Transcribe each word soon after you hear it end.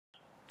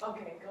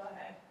Okay, go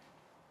ahead.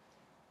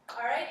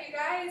 All right, you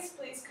guys,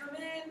 please come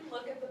in,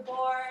 look at the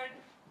board.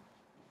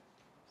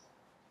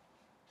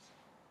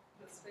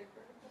 This paper.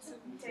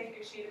 Take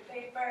your sheet of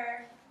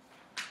paper.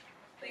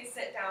 Please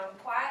sit down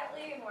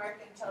quietly and work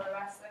until the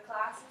rest of the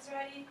class is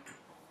ready.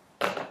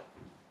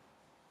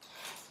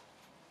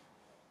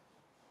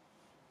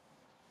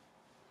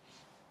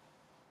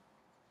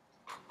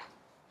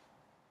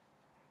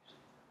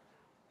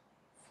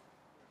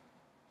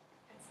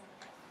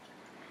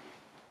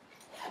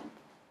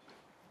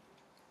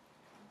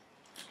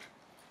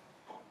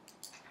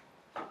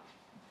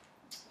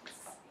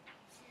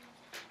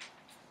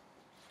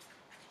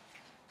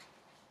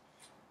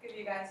 Give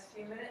you guys a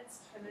few minutes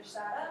to finish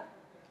that up.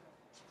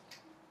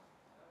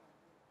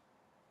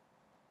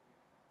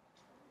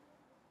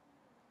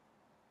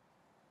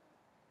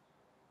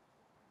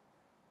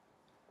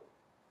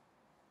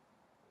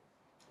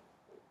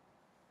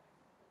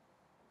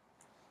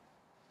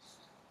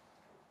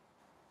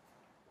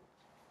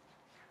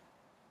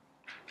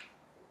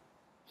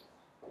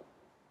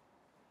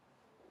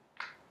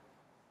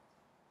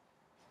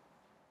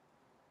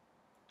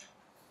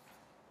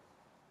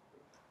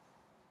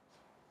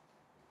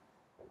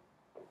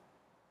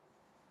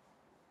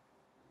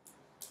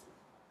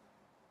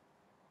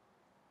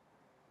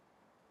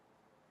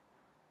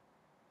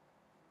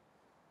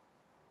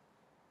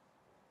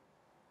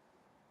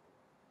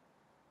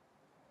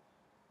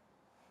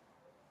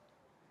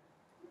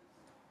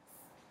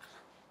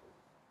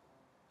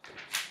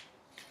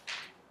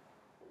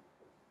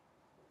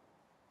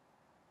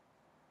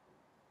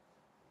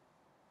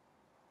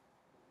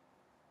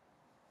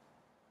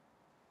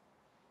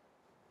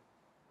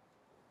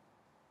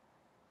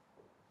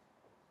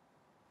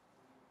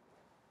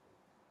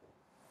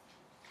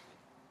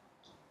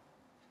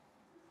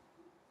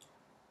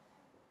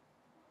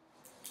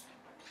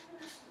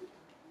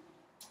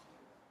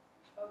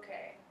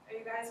 Okay, are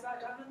you guys about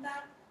done with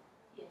that?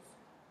 Yes.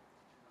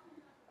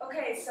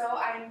 Okay, so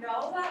I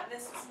know that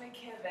Mrs.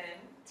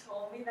 McKibben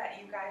told me that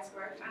you guys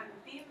worked on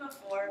theme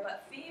before,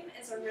 but theme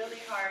is a really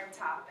hard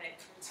topic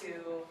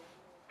to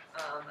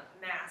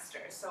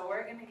master, so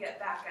we're going to get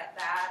back at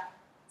that.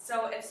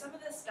 So if some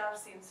of this stuff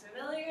seems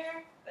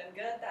familiar, then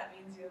good, that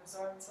means you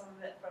absorbed some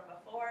of it from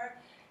before.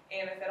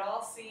 And if it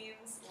all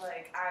seems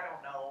like, I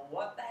don't know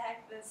what the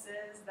heck this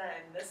is,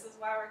 then this is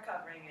why we're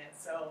covering it,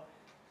 so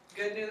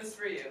good news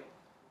for you.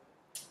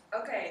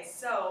 Okay,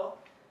 so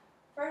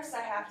first I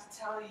have to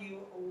tell you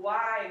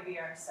why we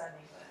are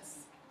studying this.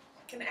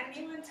 Can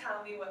anyone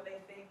tell me what they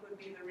think would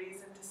be the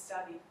reason to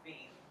study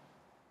theme?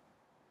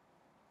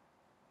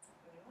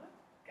 Anyone?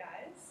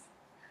 Guys?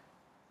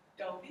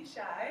 Don't be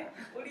shy.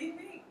 What do you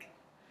think?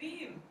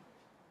 Theme.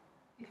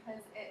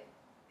 Because it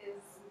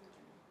is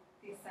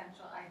the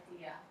essential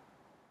idea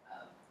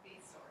of the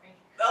story.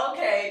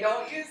 Okay,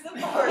 don't use the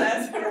board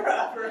as a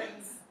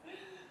reference.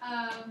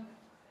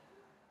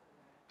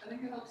 I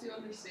think it helps you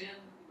understand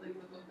like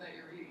the book that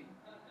you're reading.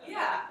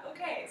 Yeah,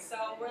 okay,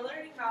 so we're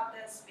learning about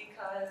this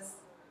because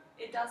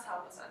it does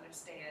help us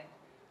understand.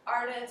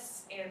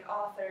 Artists and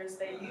authors,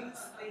 they use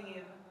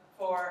theme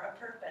for a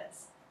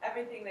purpose.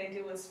 Everything they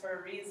do is for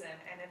a reason,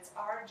 and it's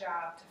our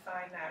job to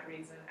find that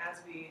reason as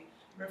we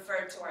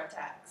refer to our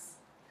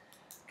text.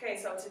 Okay,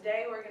 so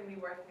today we're going to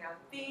be working on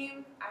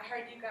theme. I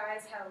heard you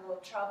guys had a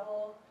little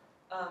trouble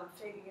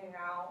figuring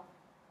out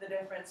the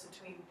difference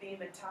between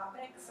theme and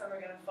topic, so we're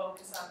going to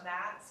focus on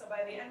that. So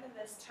by the end of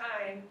this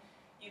time,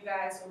 you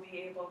guys will be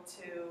able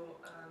to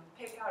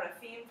pick out a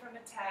theme from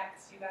a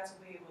text. You guys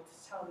will be able to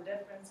tell the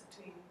difference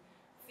between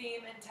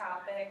theme and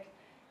topic,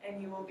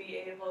 and you will be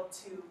able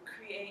to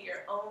create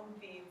your own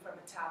theme from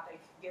a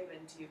topic given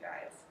to you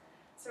guys.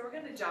 So we're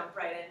going to jump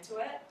right into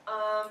it.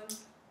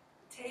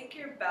 Take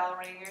your bell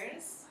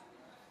ringers,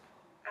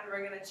 and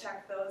we're going to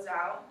check those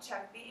out,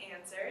 check the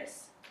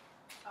answers.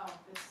 Oh,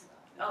 this is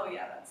Oh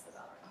yeah, that's the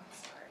bell ringer.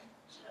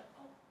 Sorry.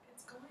 Oh,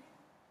 it's going.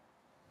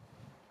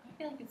 I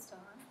feel like it's done.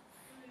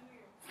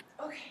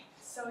 Okay,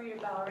 so your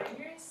bell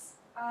ringers.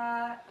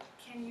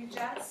 Can you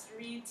just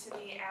read to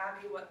me,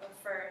 Abby, what the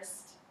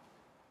first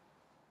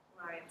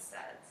line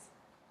says?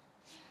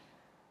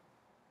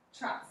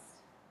 Trust.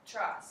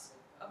 Trust.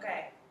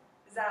 Okay.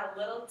 Is that a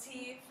little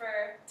t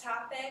for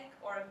topic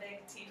or a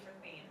big T for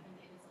I theme?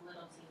 think it is a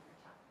little T for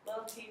top.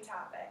 Little t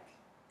topic.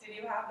 Did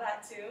you have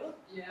that too?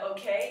 Yeah.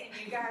 Okay, and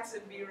you guys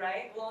would be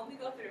right. We'll only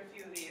go through a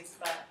few of these,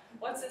 but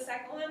what's the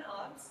second one?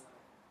 Odds?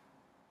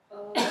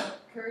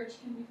 Courage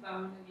can be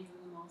found in even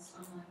the most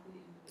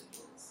unlikely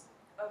individuals.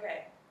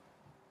 Okay.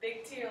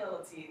 Big T or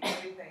little t?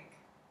 What do you think?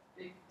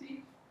 Big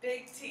T.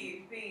 Big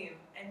T, theme.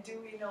 And do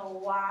we know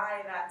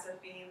why that's a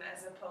theme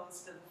as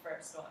opposed to the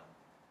first one?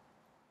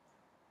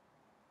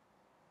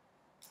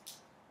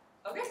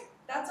 Okay,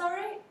 that's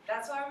alright.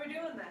 That's why we're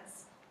doing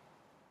this.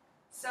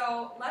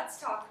 So let's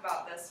talk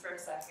about this for a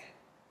second.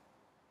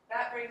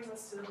 That brings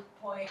us to the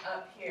point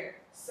up here.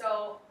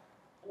 So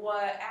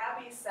what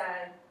Abby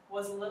said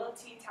was a little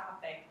t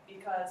topic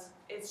because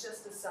it's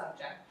just a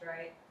subject,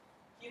 right?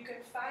 You can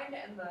find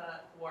it in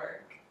the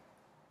work,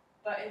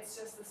 but it's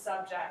just the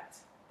subject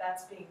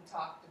that's being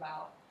talked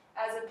about.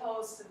 As as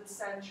opposed to the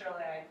central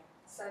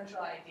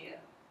idea.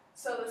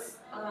 So this,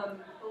 the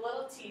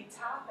little t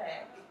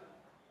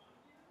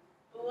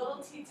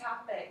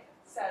topic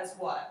says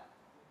what?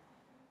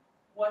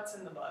 What's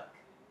in the book?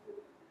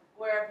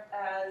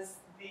 Whereas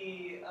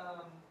the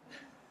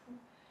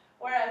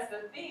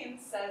theme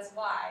says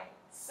why.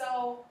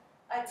 So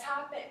a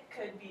topic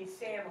could be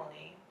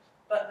family,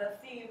 but the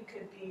theme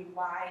could be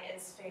why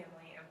is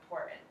family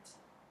important.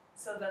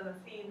 So then the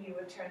theme, you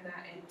would turn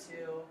that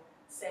into,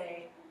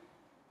 say,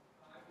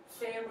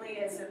 family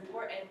is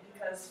important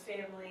because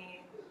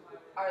family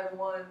are the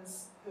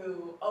ones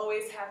who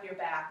always have your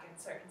back in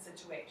certain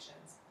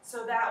situations.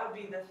 So that would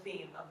be the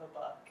theme of a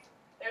book.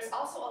 There's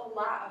also a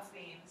lot of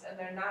themes, and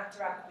they're not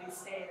directly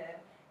stated,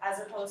 as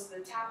opposed to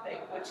the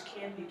topic, which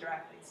can be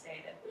directly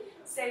stated.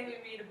 Say we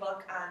read a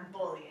book on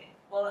bullying.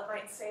 Well, it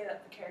might say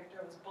that the character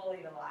was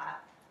bullied a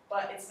lot,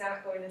 but it's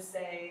not going to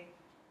say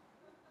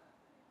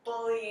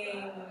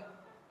bullying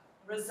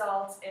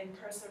results in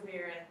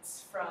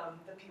perseverance from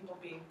the people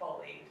being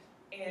bullied,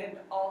 and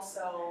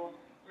also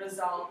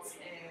results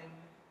in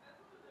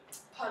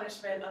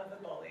punishment of the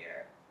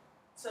bullier.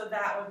 So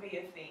that would be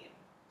a theme,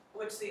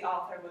 which the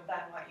author would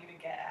then want you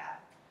to get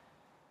at.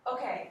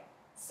 Okay,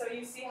 so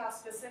you see how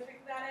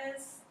specific that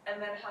is,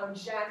 and then how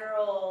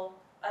general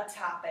a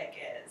topic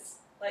is.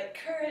 Like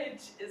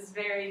courage is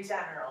very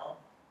general,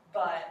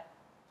 but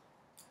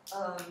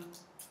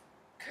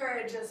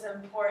courage is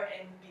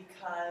important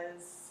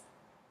because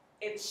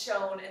it's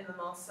shown in the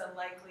most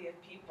unlikely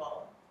of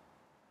people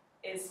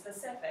is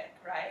specific,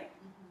 right?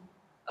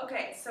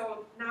 Okay,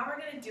 so now we're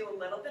going to do a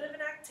little bit of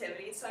an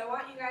activity. So I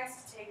want you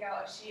guys to take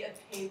out a sheet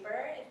of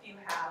paper if you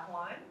have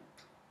one.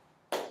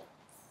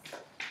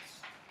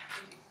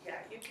 Yeah,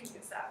 you can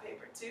use that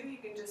paper too. You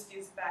can just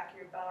use the back of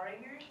your bell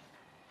ringer.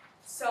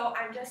 So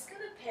I'm just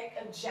going to pick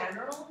a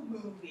general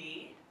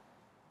movie.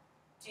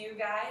 Do you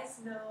guys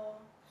know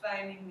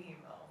Finding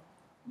Nemo?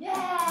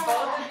 Yeah!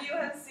 Both of you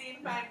have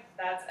seen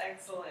that's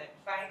excellent.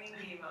 Finding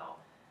Nemo.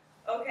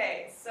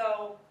 Okay,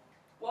 so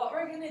what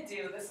we're gonna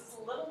do, this is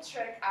a little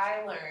trick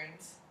I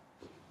learned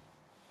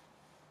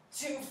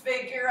to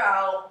figure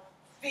out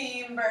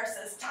theme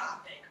versus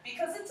topic,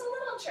 because it's a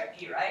little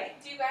tricky,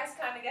 right? Do you guys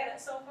kind of get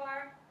it so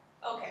far?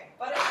 Okay,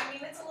 but I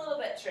mean, it's a little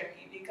bit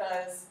tricky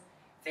because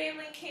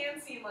family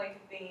can seem like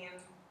a theme,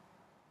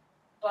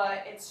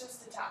 but it's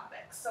just a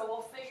topic. So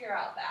we'll figure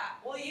out that.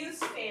 We'll use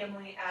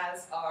family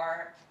as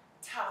our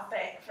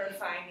topic for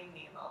Finding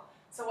Nemo.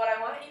 So what I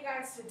want you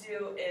guys to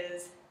do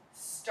is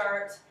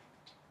start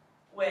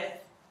with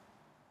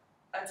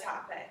a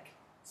topic.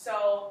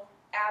 So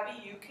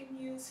Abby, you can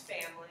use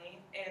family,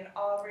 and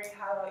Aubrey,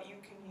 how about you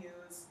can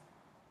use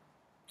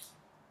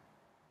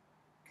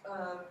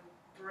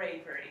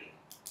bravery,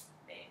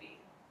 maybe,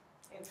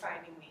 in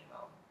Finding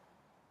Nemo.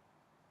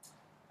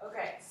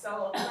 Okay,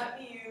 so let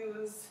me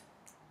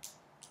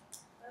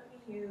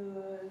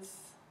use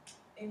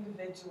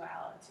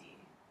individuality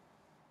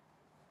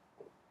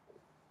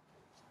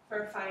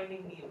for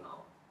Finding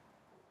Nemo.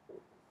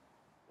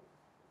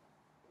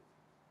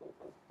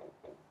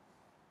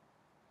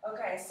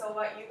 Okay, so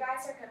what you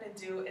guys are going to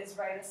do is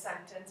write a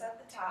sentence at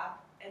the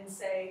top and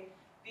say,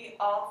 the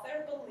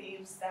author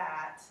believes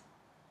that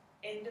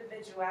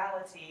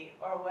individuality,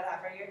 or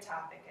whatever your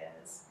topic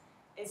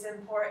is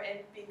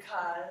important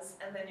because,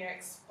 and then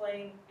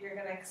you're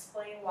going to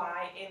explain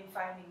why in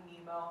Finding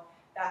Nemo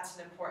that's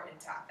an important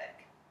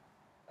topic.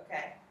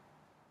 Okay?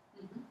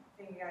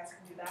 Think you guys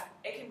can do that?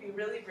 It can be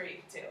really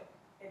brief too.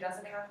 It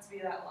doesn't have to be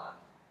that long.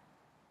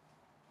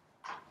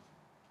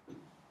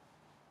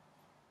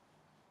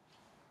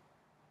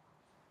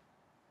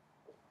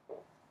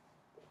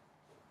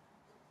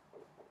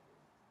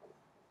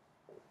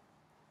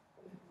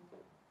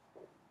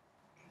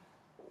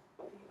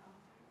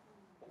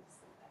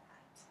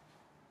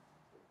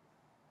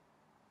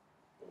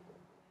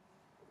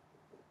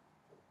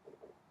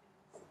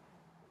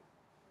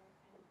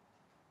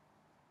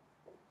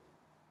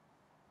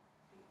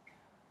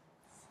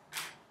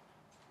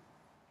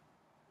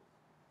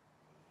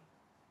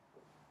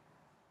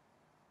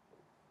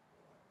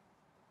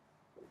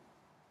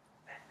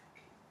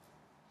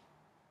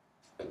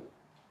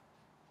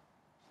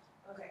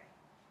 Okay.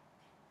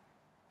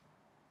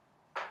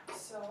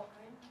 So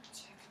I'm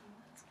checking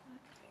this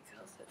quick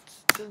because it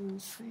doesn't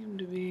seem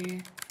to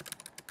be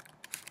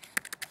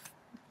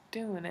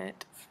doing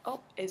it. Oh,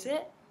 is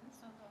it? It's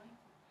still going.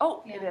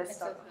 Oh, Yeah, it is it's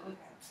still still going.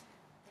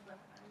 going.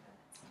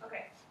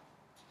 Okay.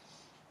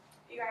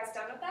 You guys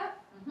done with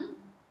that? Mm-hmm.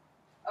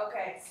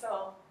 Okay,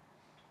 so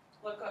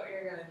look what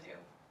you're gonna do.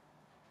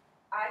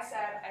 I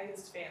said I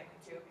used family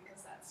too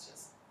because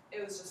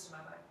it was just in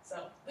my mind.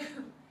 So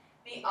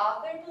the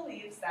author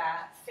believes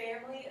that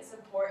family is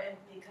important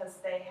because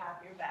they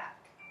have your back.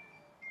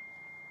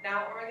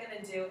 Now what we're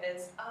gonna do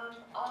is,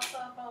 all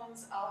cell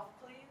phones off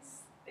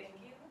please. Thank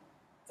you.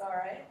 It's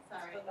alright.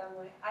 Sorry. Put them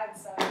away. I have a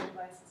silent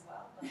device as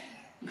well, but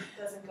it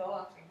doesn't go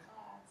off in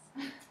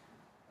class.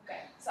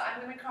 Okay, so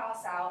I'm gonna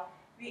cross out,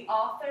 the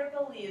author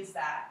believes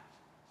that.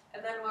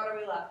 And then what are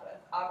we left with?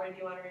 Aubrey, do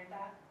you wanna read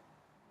that?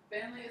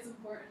 Family is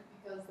important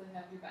because they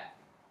have your back.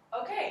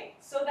 Okay,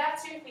 so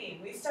that's your theme.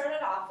 We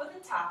started off with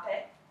a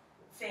topic,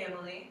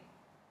 family,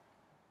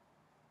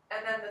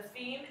 and then the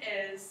theme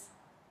is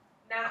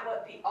not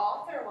what the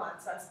author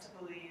wants us to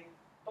believe,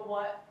 but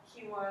what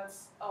he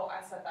wants, oh,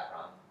 I said that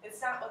wrong.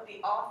 It's not what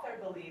the author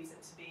believes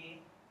it to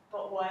be,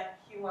 but what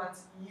he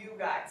wants you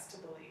guys to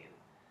believe.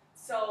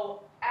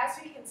 So, as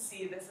we can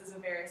see, this is a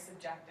very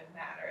subjective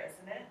matter,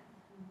 isn't it?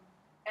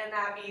 And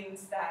that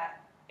means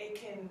that it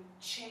can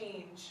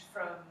change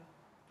from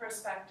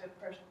perspective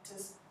to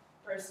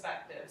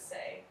perspective,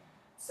 say.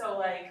 So,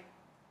 like,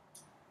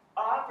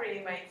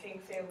 Aubrey might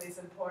think family's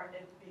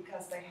important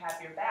because they have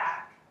your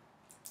back,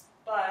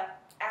 but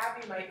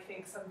Abby might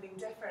think something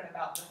different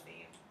about the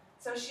theme.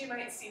 So she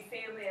might see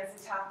family as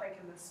a topic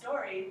in the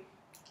story,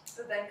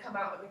 but then come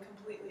out with a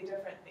completely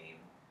different theme.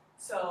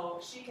 So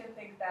she can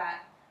think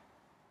that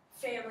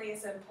family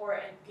is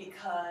important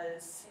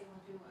because They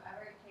will do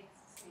whatever it takes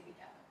to stay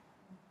together.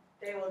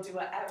 they will do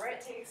whatever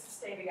it takes to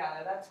stay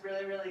together. That's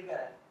really, really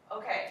good.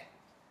 Okay,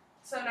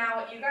 so now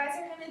what you guys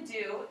are gonna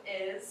do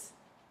is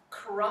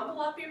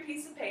crumple up your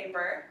piece of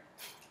paper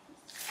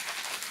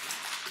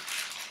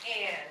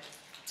and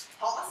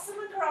toss them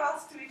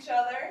across to each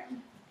other.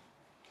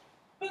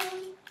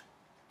 Boom.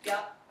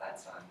 Yep,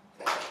 that's fun.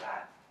 Just like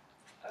that.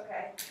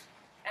 Okay.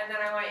 And then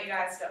I want you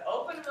guys to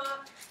open them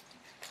up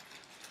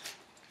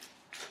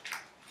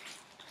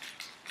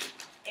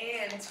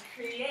and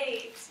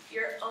create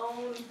your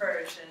own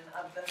version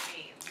of the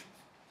theme.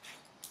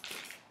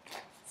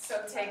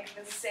 So take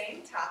the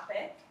same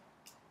topic,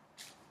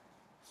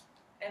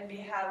 and we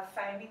have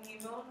Finding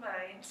Nemo in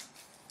mind,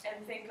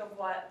 and think of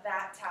what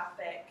that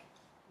topic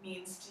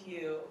means to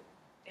you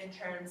in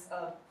terms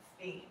of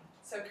theme.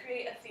 So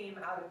create a theme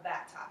out of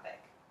that topic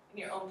in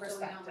your own So we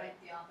perspective. don't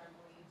write the author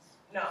believes.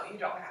 No, you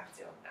don't have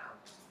to now.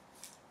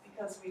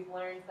 Because we've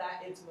learned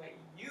that it's what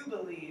you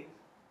believe,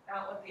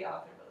 not what the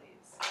author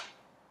believes.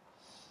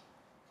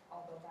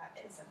 Although that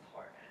is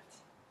important.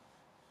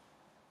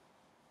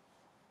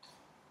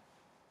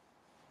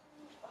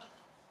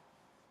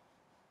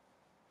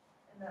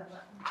 And then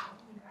let me know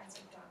when you guys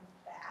are done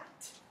with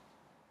that.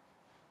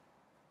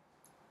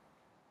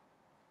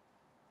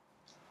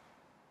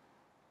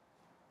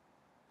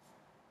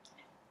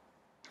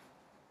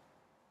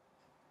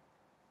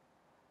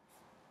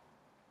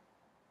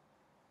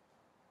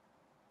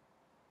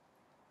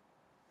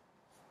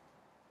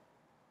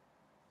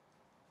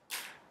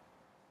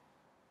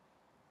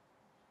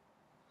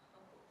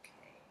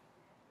 Okay,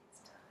 it's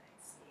done, I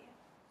see.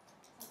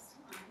 That's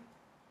mine.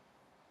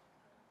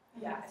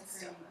 Yeah, That's it's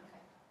green, still-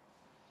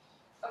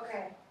 okay.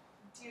 Okay,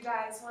 do you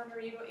guys want to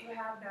read what you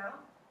have now?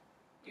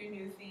 Your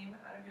new theme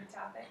out of your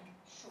topic?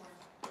 Sure.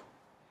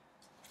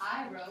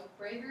 I wrote,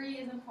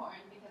 bravery is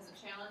important because it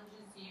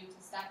challenges you to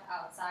step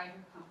outside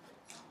your comfort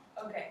zone.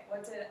 Okay,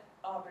 what did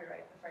Aubrey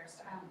write the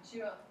first time? She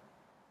wrote,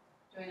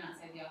 do I not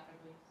say the author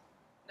believes?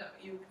 No,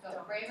 you So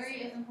don't. bravery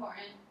is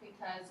important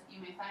because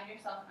you may find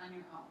yourself on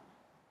your own.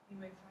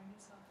 You may find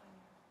yourself on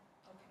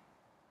your. Okay.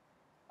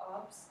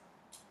 Obs?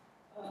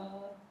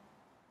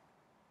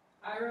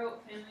 I wrote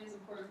family is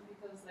important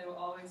because they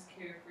will always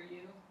care for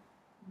you.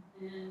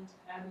 And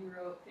Abby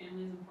wrote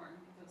family is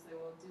important because they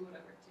will do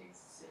whatever it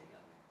takes to stay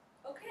together.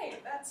 Okay,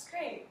 that's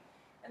great.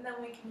 And then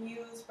we can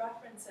use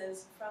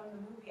references from the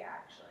movie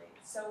actually.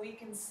 So we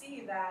can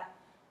see that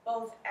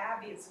both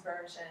Abby's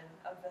version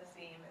of the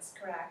theme is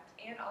correct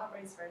and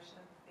Aubrey's version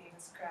of the theme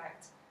is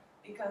correct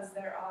because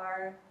there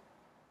are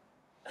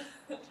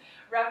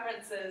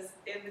references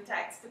in the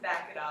text to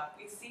back it up.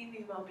 We see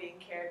Nemo being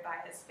cared by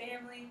his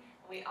family,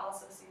 and we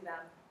also see them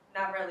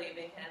never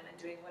leaving him and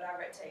doing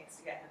whatever it takes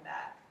to get him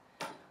back.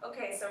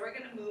 Okay, so we're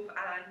going to move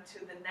on to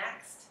the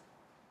next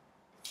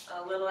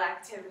little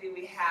activity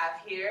we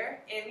have here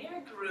in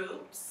your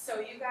groups. So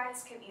you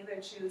guys can either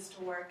choose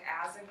to work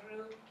as a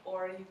group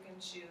or you can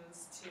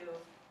choose to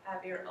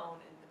have your own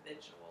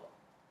individual.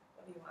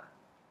 What do you want?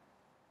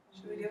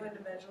 Should we do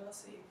individual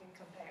so you can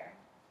compare?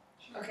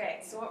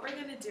 Okay, so what we're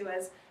gonna do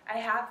is, I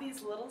have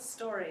these little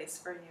stories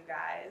for you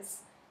guys,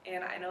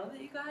 and I know that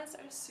you guys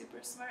are super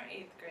smart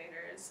 8th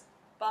graders,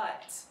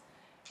 but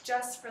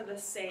just for the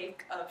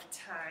sake of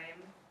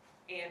time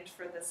and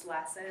for this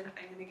lesson,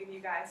 I'm gonna give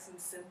you guys some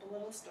simple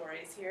little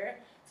stories here.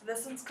 So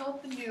this one's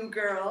called The New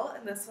Girl,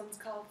 and this one's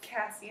called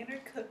Cassie and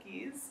Her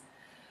Cookies.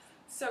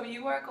 So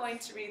you are going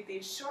to read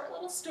these short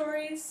little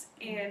stories,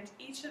 and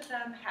each of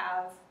them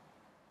have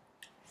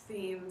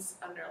themes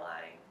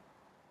underlying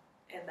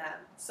in them.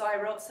 So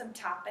I wrote some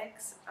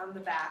topics on the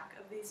back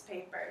of these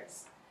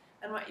papers,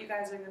 and what you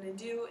guys are going to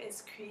do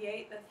is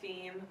create the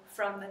theme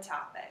from the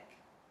topic.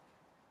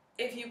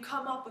 If you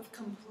come up with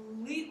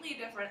completely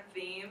different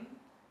theme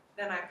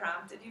than I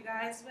prompted you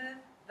guys with,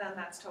 then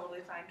that's totally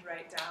fine to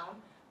write down,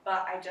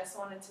 but I just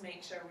wanted to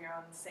make sure we are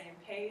on the same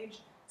page,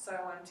 so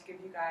I wanted to give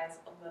you guys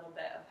a little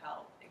bit of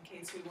help in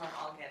case we weren't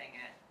all getting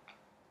it.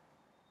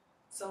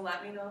 So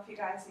let me know if you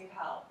guys need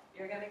help.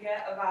 You're going to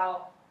get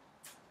about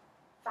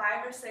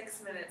 5 or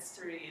 6 minutes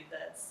to read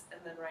this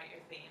and then write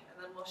your theme,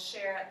 and then we'll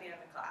share at the end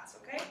of class,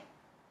 okay?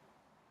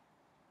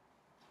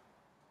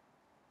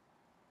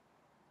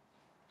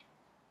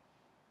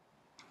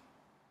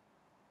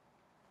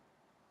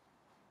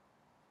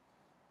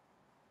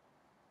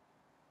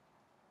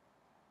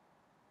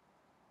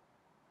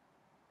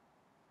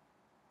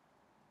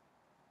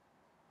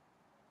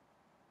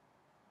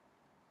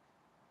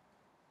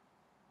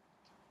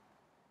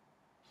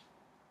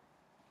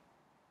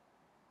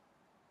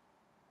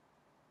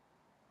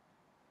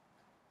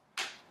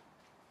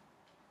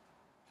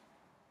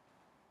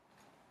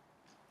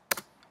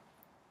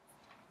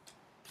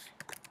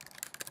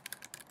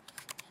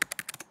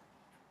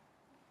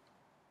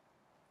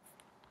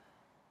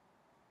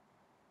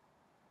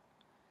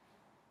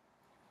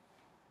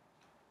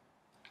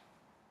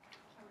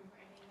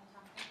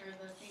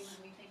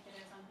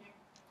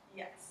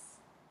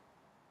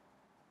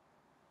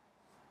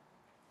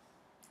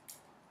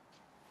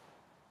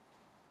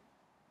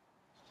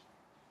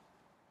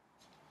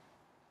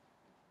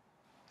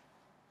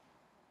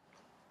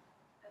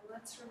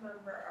 let's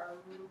remember our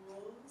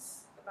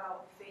rules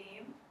about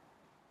theme.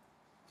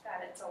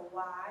 That it's a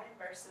why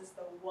versus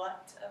the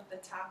what of the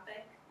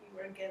topic you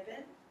were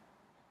given.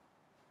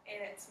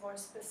 And it's more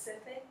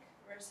specific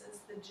versus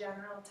the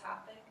general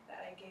topic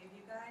that I gave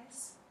you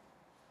guys.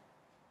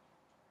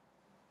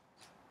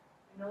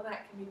 I know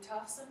that can be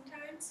tough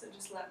sometimes, so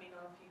just let me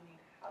know if you need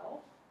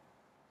help.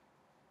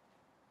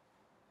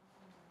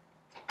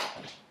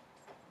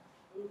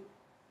 Ooh.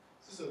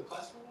 Is this a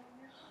class one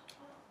here?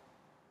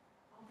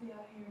 I'll be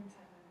out here in 10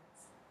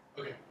 minutes.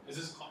 Okay. Is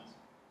this a class?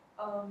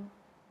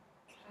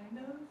 Kind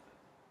of.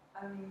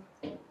 I mean,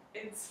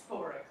 it's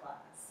for a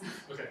class.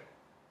 Okay.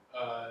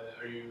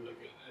 Are you like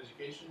an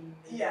education?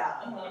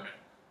 Yeah. Okay.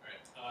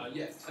 Alright.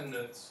 Yeah, 10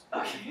 minutes.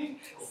 Okay.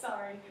 Cool.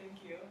 Sorry,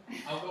 thank you.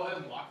 I'll go ahead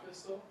and lock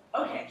this though.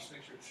 Okay. Just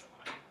make sure it's shut.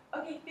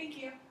 Okay,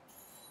 thank you.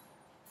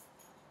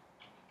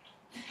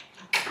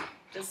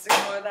 Just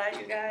ignore that,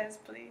 you guys,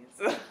 please.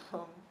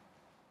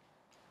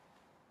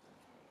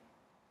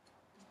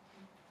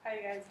 How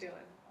you guys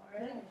doing?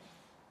 Alright?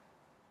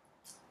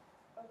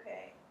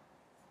 Okay.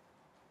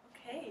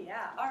 Okay,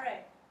 yeah,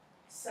 alright.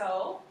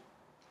 So,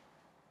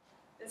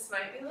 this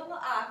might be a little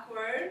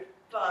awkward,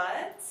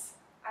 but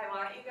I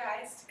want you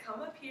guys to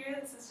come up here.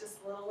 This is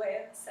just a little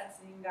way of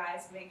assessing you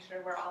guys, make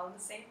sure we're all on the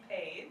same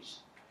page.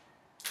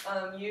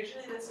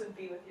 Usually this would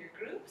be with your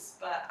groups,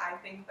 but I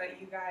think that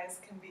you guys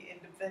can be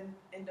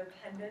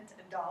independent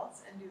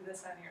adults and do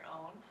this on your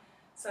own.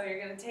 So you're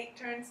going to take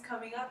turns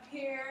coming up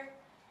here,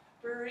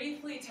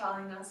 briefly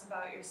telling us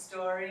about your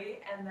story,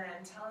 and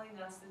then telling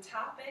us the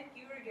topic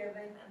you were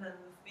given, and then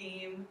the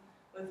theme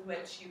with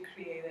which you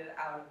created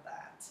out of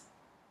that.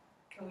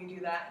 Can we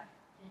do that?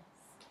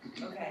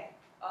 Yes. Okay.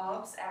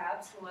 Abs,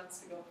 who wants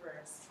to go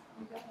first?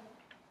 Okay.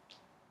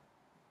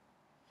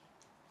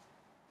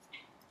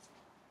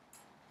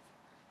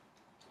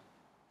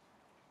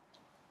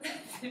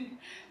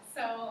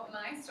 So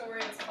my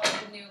story is called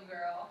The New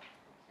Girl,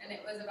 and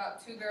it was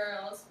about two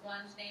girls,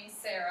 one named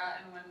Sarah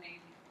and one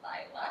named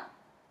Lila.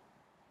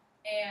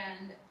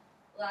 And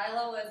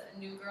Lila was a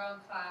new girl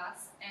in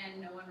class,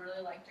 and no one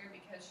really liked her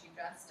because she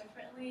dressed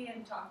differently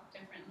and talked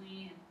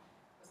differently and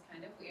was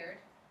kind of weird.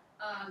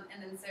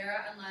 And then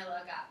Sarah and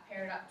Lila got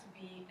paired up to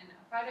be in a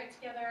project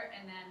together,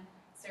 and then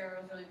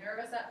Sarah was really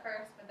nervous at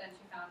first, but then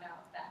she found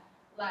out that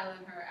Lila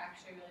and her are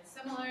actually really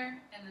similar,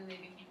 and then they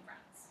became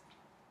friends.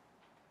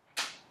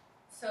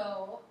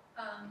 So,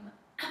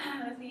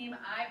 the theme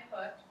I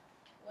put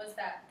was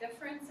that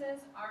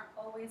differences aren't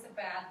always a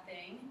bad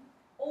thing,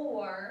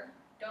 or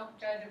don't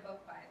judge a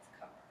book by its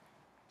cover.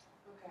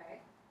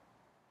 Okay.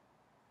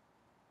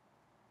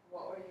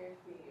 What were your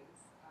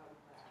themes out of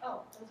that?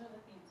 Oh, those are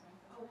the themes,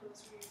 right? Oh,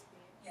 those were your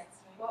themes. Yes.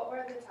 What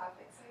were the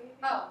topics that you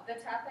gave? Oh, the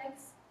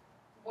topics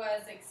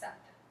was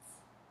acceptance.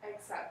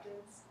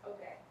 Acceptance.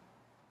 Okay.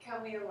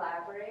 Can we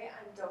elaborate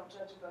on don't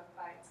judge a book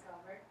by its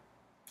cover?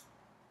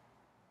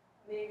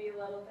 Maybe a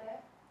little bit.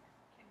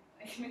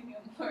 Can you make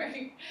it more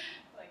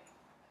like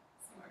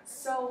smarter?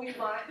 So we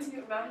want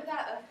to remember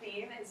that the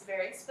theme is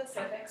very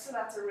specific, so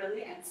that's a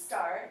really good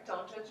start.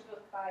 Don't judge a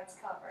book by its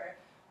cover,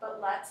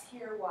 but let's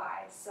hear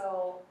why.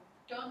 So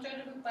Don't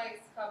judge a book by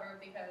its cover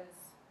because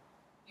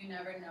you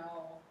never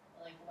know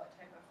like what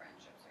type of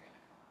friendships are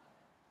gonna come out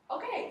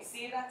of it. okay,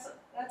 see that's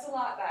a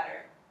lot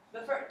better.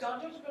 The first,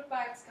 don't judge a book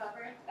by its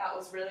cover. That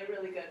was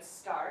really good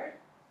start,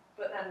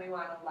 but then we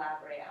want to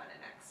elaborate on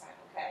it next time.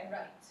 Okay.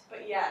 Right.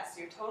 But yes,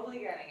 you're totally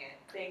getting it.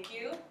 Thank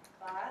you,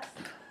 class.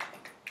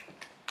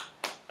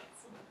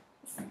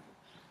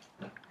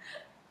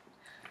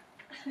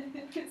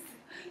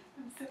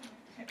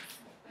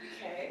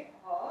 Okay,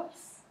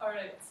 Hobbs.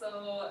 Alright,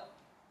 so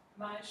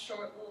my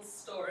short little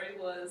story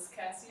was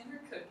Cassie and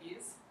her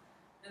cookies.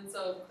 And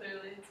so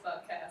clearly it's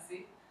about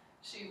Cassie.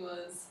 She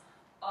was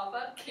off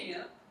at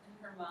camp and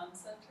her mom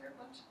sent her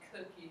a bunch of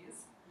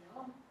cookies.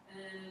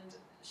 And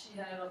she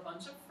had a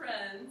bunch of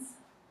friends.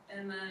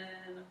 And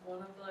then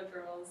one of the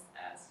girls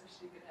asked if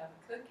she could have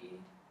a cookie.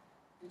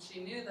 And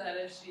she knew that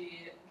if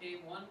she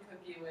gave one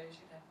cookie away,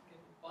 she'd have to give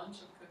a bunch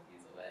of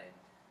cookies away.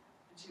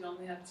 And she'd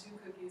only have 2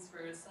 cookies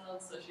for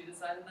herself, so she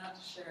decided not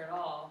to share at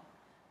all.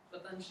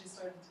 But then she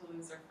started to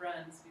lose her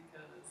friends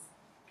because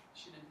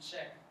she didn't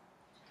share.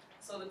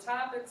 So the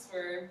topics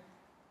were,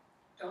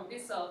 don't be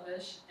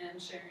selfish,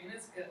 and sharing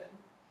is good.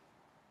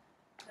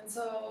 And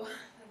so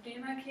the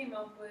theme I came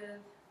up with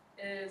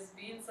is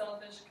being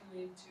selfish can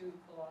lead to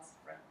the loss of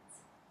friends.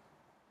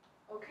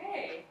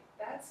 Okay,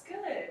 that's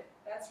good.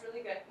 That's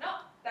really good. No,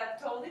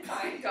 that's totally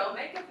fine. Don't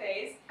make a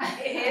face.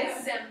 It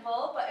is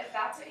simple, but if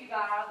that's what you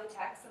got out of the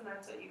text, then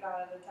that's what you got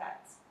out of the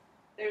text.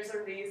 There's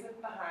a reason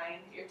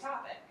behind your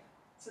topic.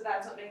 So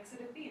that's what makes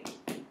it a theme.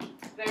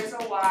 There's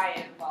a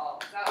why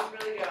involved. That was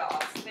really good,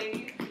 Austin. Thank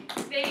you.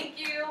 Thank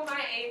you,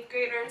 my 8th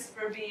graders,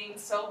 for being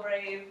so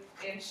brave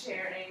in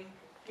sharing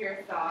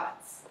your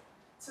thoughts.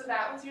 So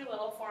that was your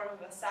little form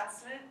of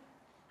assessment.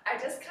 I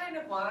just kind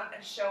of want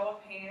a show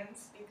of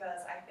hands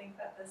because I think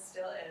that this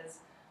still is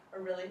a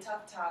really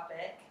tough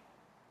topic.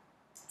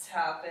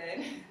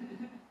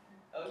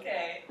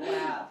 Okay,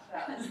 laugh.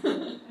 That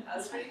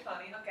was pretty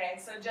funny. Okay,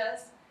 so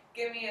just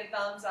give me a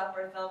thumbs up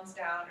or thumbs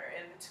down or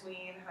in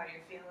between how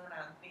you're feeling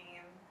on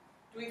theme.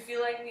 Do we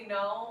feel like we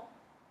know?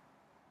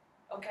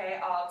 Okay,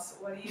 Obs,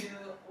 what do you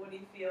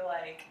feel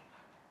like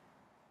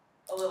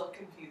a little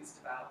confused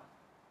about?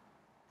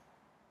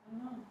 I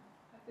don't know.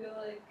 I feel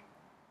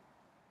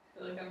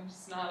like I'm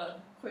just not a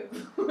quick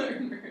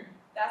learner.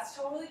 That's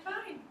totally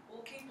fine.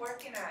 We'll keep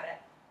working at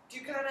it.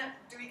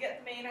 Do we get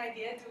the main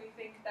idea? Do we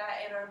think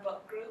that in our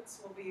book groups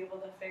we'll be able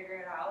to figure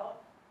it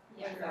out?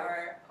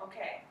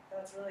 Okay,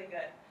 that's really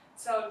good.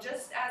 So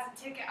just as a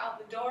ticket out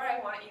the door, I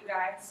want you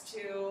guys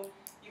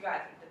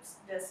are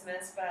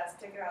dismissed, but as a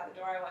ticket out the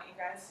door, I want you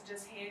guys to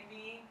just hand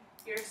me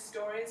your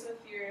stories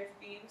with your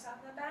themes on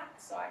the back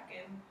so I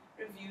can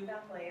review them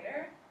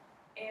later.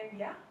 And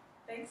yeah,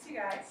 thanks you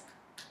guys.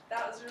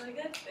 That was really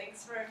good.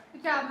 Thanks for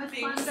Good job, Miss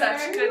being Wonder.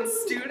 such good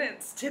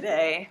students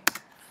today.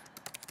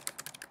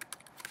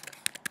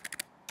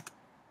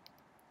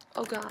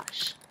 Oh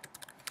gosh.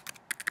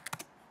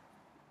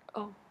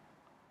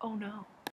 Oh no.